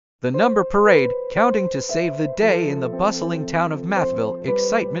The number parade, counting to save the day in the bustling town of Mathville.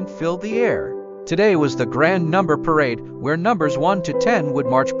 Excitement filled the air. Today was the grand number parade, where numbers 1 to 10 would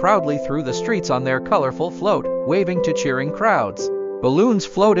march proudly through the streets on their colorful float, waving to cheering crowds. Balloons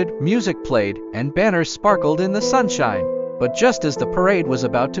floated, music played, and banners sparkled in the sunshine. But just as the parade was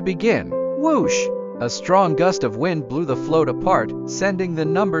about to begin, whoosh! A strong gust of wind blew the float apart, sending the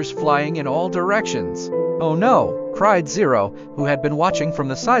numbers flying in all directions. "Oh no!" cried Zero, who had been watching from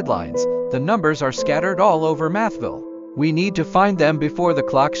the sidelines. "The numbers are scattered all over Mathville. We need to find them before the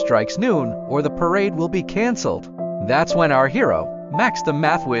clock strikes noon, or the parade will be canceled." That's when our hero, Max the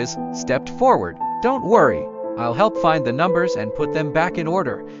Math Whiz, stepped forward. "Don't worry, I'll help find the numbers and put them back in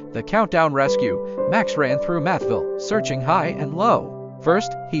order." The countdown rescue. Max ran through Mathville, searching high and low.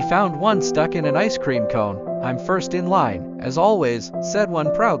 First, he found one stuck in an ice cream cone. "I'm first in line, as always," said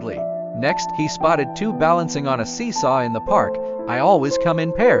one proudly. Next, he spotted two balancing on a seesaw in the park. "I always come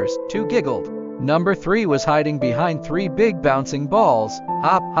in pairs," two giggled. Number 3 was hiding behind 3 big bouncing balls.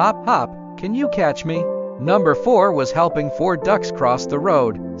 "Hop, hop, hop, can you catch me?" Number 4 was helping 4 ducks cross the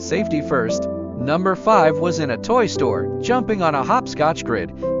road. "Safety first." Number 5 was in a toy store, jumping on a hopscotch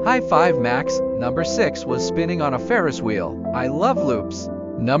grid. "High five, Max." Number 6 was spinning on a Ferris wheel. "I love loops."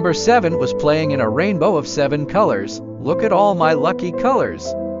 Number 7 was playing in a rainbow of 7 colors. "Look at all my lucky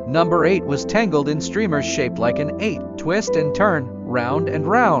colors." Number 8 was tangled in streamers shaped like an 8. "Twist and turn, round and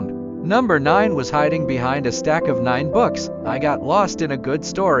round." Number 9 was hiding behind a stack of 9 books. "I got lost in a good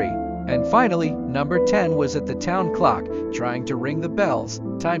story." And finally, number 10 was at the town clock, trying to ring the bells.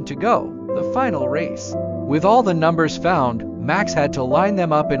 Time to go, the final race. With all the numbers found, Max had to line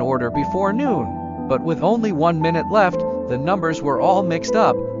them up in order before noon. But with only 1 minute left, the numbers were all mixed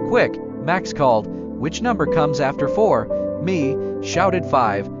up. "Quick," Max called. "Which number comes after 4? "Me," shouted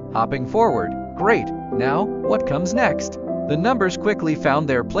 5, hopping forward. "Great, now, what comes next?" The numbers quickly found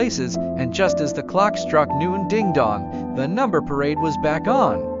their places, and just as the clock struck noon ding-dong, the number parade was back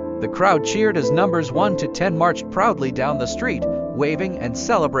on. The crowd cheered as numbers 1 to 10 marched proudly down the street, waving and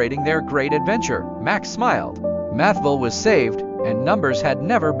celebrating their great adventure. Max smiled. Mathville was saved, and numbers had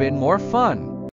never been more fun.